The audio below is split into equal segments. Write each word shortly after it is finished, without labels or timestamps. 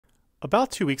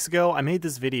About 2 weeks ago, I made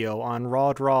this video on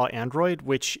Raw Android,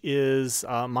 which is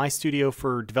my studio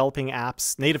for developing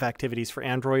apps, native activities for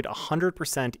Android,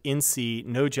 100% in C,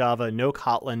 no Java, no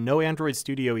Kotlin, no Android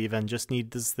Studio even, just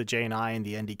need the JNI and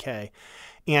the NDK.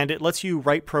 And it lets you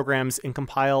write programs and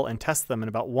compile and test them in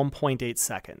about 1.8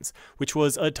 seconds, which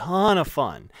was a ton of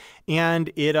fun.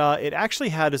 And it actually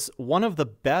had one of the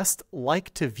best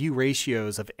like-to-view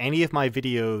ratios of any of my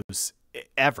videos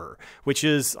ever, which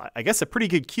is, I guess, a pretty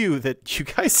good cue that you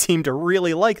guys seem to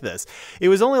really like this. It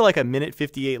was only like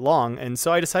 1:58 long, and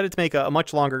so I decided to make a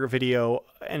much longer video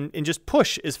and just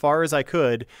push as far as I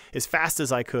could, as fast as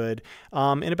I could,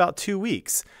 in about 2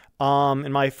 weeks.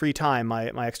 In my free time,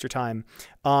 my extra time.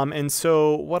 And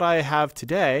so what I have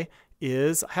today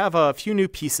is I have a few new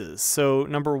pieces. So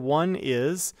number one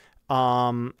is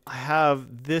I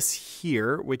have this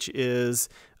here, which is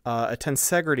a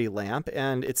Tensegrity lamp,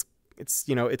 and it's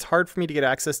hard for me to get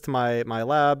access to my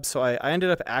lab, so I ended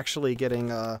up actually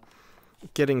getting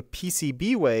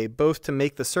PCBWay both to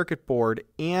make the circuit board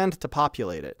and to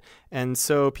populate it. And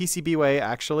so PCBWay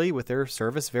actually, with their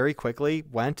service, very quickly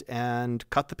went and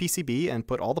cut the PCB and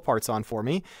put all the parts on for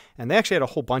me. And they actually had a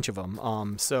whole bunch of them.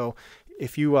 So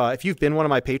if you've been one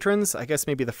of my patrons, I guess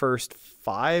maybe the first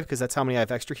 5, because that's how many I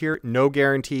have extra here. No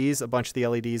guarantees. A bunch of the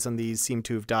LEDs on these seem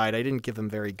to have died. I didn't give them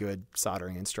very good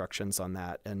soldering instructions on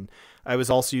that. And I was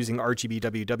also using RGB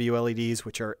LEDs,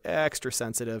 which are extra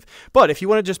sensitive. But if you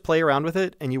want to just play around with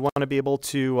it and you want to be able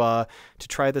to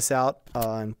try this out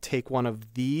and take one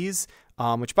of these,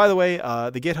 which, by the way,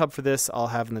 the GitHub for this I'll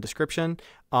have in the description.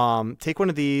 Take one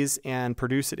of these and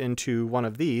produce it into one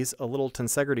of these, a little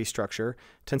tensegrity structure.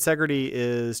 Tensegrity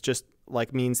is just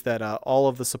means that all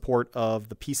of the support of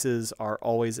the pieces are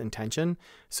always in tension.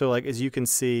 So like, as you can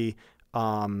see,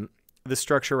 this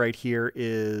structure right here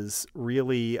is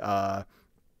really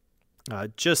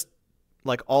just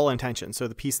like all in tension. So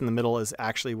the piece in the middle is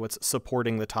actually what's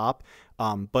supporting the top,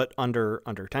 but under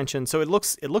tension. So it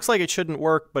looks like it shouldn't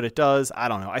work, but it does. I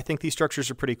don't know. I think these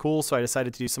structures are pretty cool, so I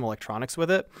decided to do some electronics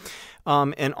with it.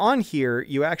 And on here,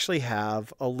 you actually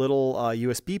have a little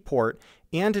USB port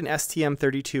and an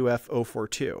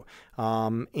STM32F042.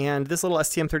 And this little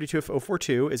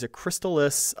STM32F042 is a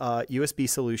crystalless USB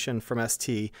solution from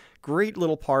ST. Great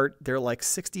little part. They're like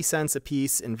 60 cents a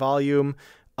piece in volume.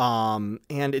 And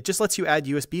it just lets you add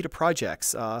USB to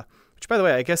projects, which, by the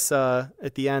way, I guess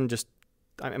at the end,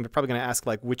 I'm probably going to ask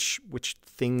like which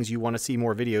things you want to see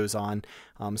more videos on.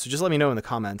 So just let me know in the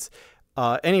comments.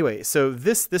 Anyway, so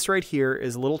this right here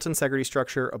is a little tensegrity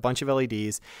structure, a bunch of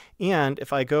LEDs, and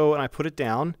if I go and I put it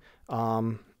down,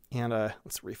 and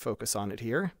let's refocus on it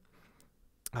here,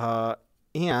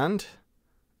 and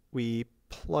we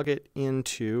plug it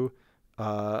into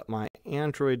my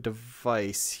Android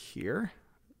device here.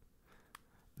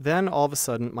 Then all of a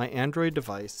sudden, my Android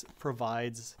device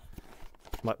provides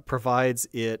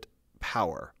it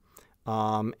power,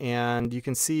 and you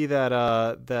can see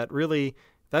that really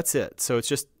that's it. So it's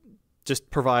just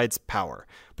provides power,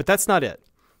 but that's not it,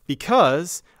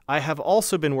 because I have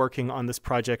also been working on this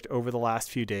project over the last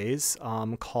few days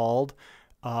called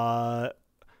Android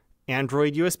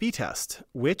USB Test,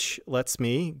 which lets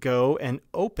me go and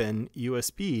open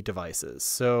USB devices.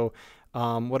 So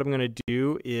what I'm going to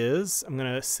do is I'm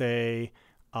going to say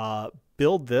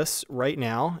build this right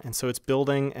now. And so it's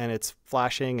building and it's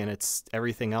flashing and it's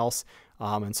everything else.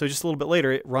 And so just a little bit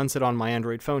later, it runs it on my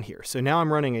Android phone here. So now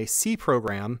I'm running a C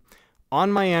program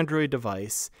on my Android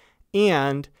device,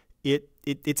 and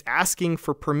it's asking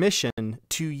for permission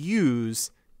to use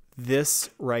this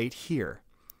right here,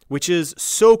 which is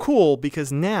so cool because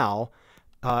now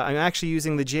I'm actually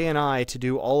using the JNI to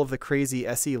do all of the crazy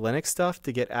SE Linux stuff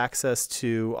to get access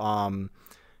to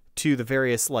the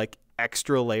various like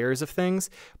extra layers of things.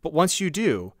 But once you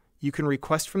do, you can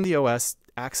request from the OS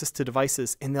access to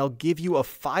devices, and they'll give you a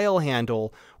file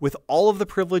handle with all of the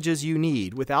privileges you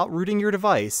need without rooting your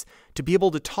device to be able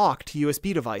to talk to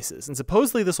USB devices. And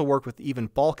supposedly this will work with even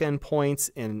bulk endpoints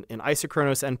and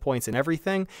isochronous endpoints and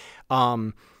everything.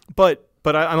 But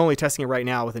I'm only testing it right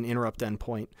now with an interrupt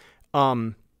endpoint.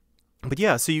 But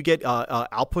yeah, so you get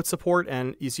output support,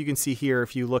 and as you can see here,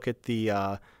 if you look at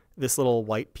the this little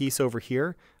white piece over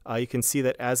here, you can see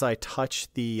that as I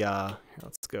touch the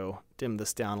let's go dim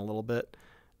this down a little bit.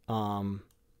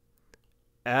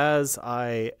 As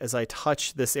I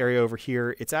touch this area over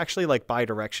here, it's actually like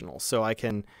bidirectional, so I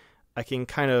can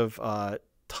kind of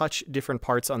touch different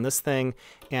parts on this thing,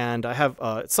 and I have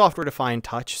software defined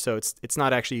touch, so it's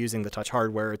not actually using the touch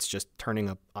hardware. It's just turning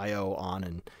a IO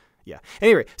on Yeah.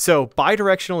 Anyway, so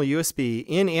bidirectional USB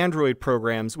in Android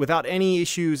programs without any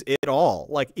issues at all.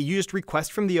 Like you just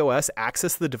request from the OS,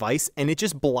 access the device, and it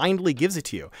just blindly gives it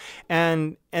to you.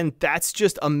 And that's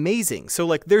just amazing. So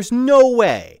like there's no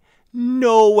way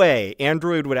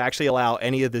Android would actually allow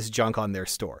any of this junk on their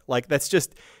store. Like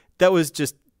that was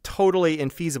just totally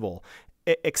infeasible.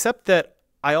 Except that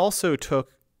I also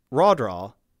took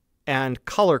RawDraw and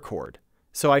ColorChord.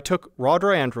 So I took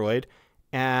RawDraw Android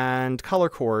and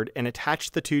ColorChord and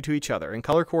attached the two to each other. And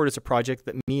ColorChord is a project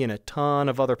that me and a ton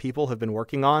of other people have been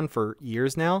working on for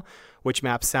years now, which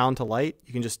maps sound to light.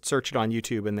 You can just search it on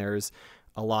YouTube, and there's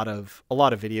a lot of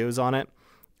videos on it.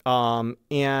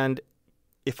 And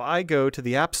if I go to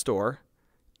the App Store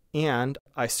and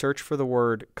I search for the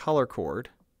word ColorChord,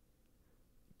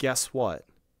 guess what?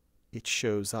 It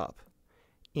shows up,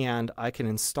 and I can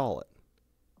install it,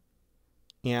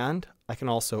 and I can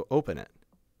also open it.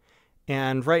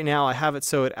 And right now I have it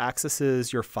so it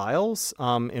accesses your files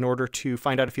in order to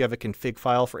find out if you have a config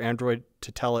file for Android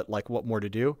to tell it like what more to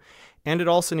do. And it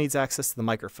also needs access to the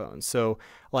microphone. So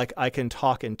like I can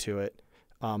talk into it.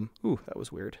 Ooh, that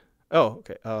was weird. Oh,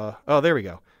 okay. Oh, there we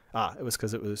go. It was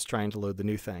because it was trying to load the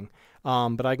new thing.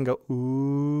 But I can go,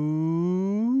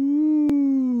 ooh.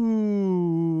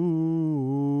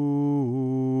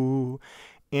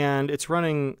 And it's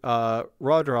running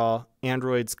RawDraw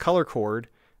Android's ColorChord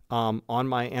on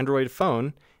my Android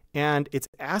phone, and it's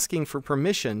asking for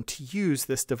permission to use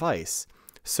this device.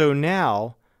 So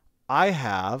now I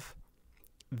have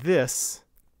this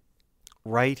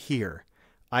right here.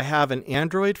 I have an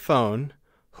Android phone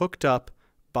hooked up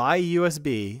by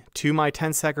USB to my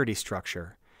Tensegrity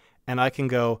structure, and I can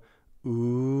go,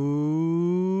 ooh,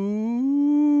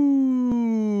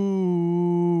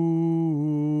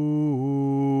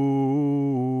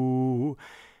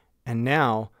 and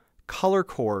now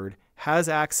ColorChord has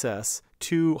access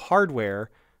to hardware,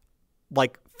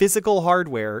 like physical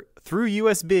hardware through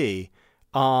USB.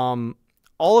 All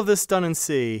of this done in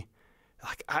C.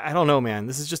 Like, I don't know, man.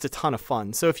 This is just a ton of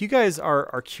fun. So if you guys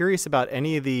are curious about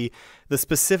any of the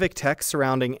specific tech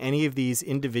surrounding any of these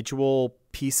individual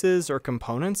pieces or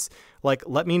components, like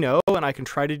let me know and I can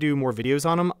try to do more videos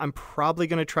on them. I'm probably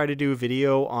going to try to do a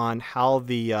video on how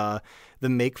the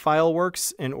makefile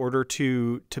works in order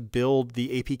to build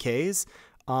the APKs.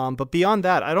 But beyond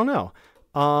that, I don't know.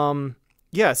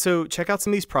 Yeah, so check out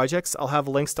some of these projects. I'll have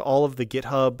links to all of the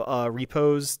GitHub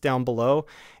repos down below.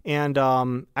 And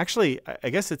actually, I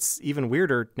guess it's even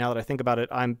weirder now that I think about it.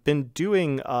 I've been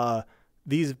doing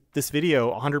this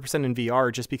video 100% in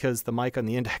VR just because the mic on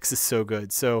the index is so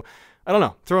good. So I don't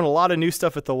know, throwing a lot of new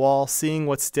stuff at the wall, seeing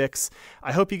what sticks.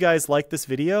 I hope you guys like this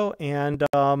video, and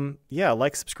yeah,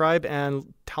 like, subscribe,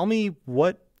 and tell me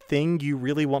what thing you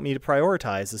really want me to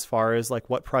prioritize as far as like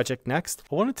what project next.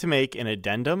 I wanted to make an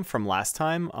addendum from last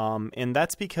time, and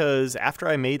that's because after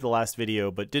I made the last video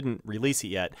but didn't release it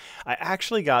yet, I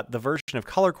actually got the version of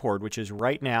ColorChord, which is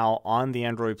right now on the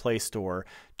Android Play Store,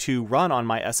 to run on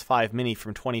my S5 Mini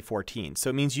from 2014.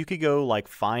 So it means you could go like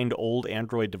find old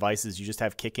Android devices you just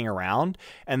have kicking around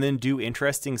and then do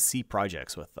interesting C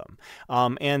projects with them.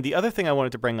 And the other thing I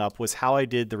wanted to bring up was how I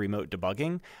did the remote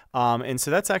debugging. And so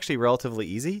that's actually relatively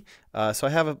easy. So I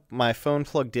have my phone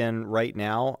plugged in right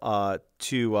now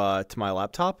to my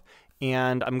laptop,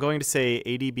 and I'm going to say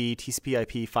ADB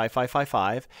TCP/IP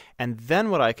 5555, and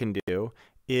then what I can do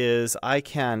is I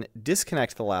can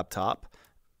disconnect the laptop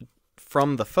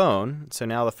from the phone. So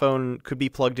now the phone could be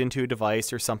plugged into a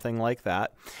device or something like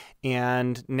that.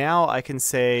 And now I can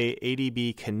say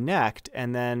ADB connect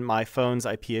and then my phone's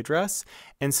IP address.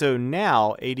 And so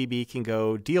now ADB can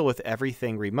go deal with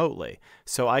everything remotely.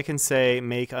 So I can say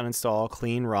make uninstall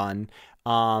clean run,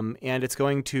 and it's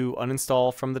going to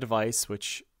uninstall from the device,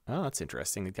 which, oh, that's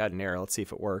interesting. It got an error. Let's see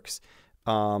if it works.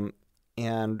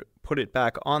 And put it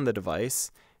back on the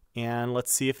device. And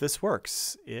let's see if this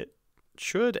works. It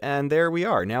should, and there we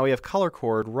are. Now we have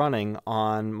ColorChord running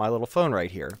on my little phone right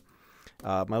here,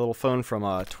 my little phone from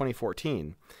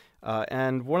 2014.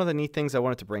 And one of the neat things I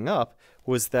wanted to bring up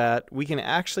was that we can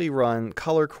actually run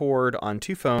ColorChord on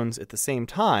two phones at the same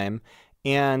time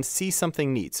and see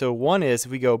something neat. So one is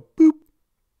if we go boop,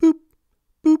 boop,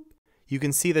 boop, you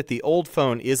can see that the old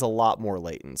phone is a lot more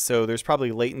latent. So there's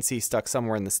probably latency stuck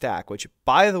somewhere in the stack, which,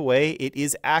 by the way, it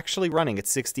is actually running at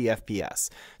 60 FPS.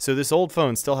 So this old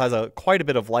phone still has quite a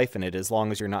bit of life in it as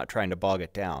long as you're not trying to bog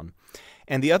it down.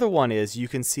 And the other one is you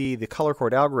can see the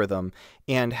ColorChord algorithm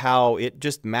and how it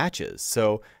just matches.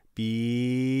 So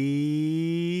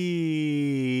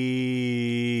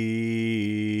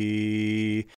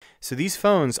So these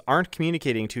phones aren't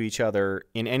communicating to each other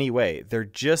in any way. They're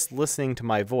just listening to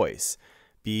my voice.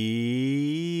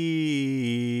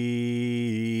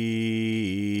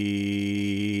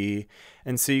 B.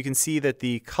 And so you can see that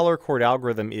the color chord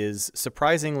algorithm is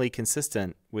surprisingly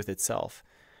consistent with itself.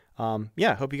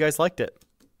 Yeah, hope you guys liked it.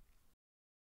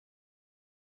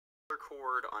 Color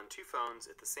chord on two phones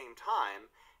at the same time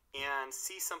and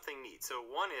see something neat. So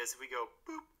one is if we go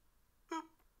boop,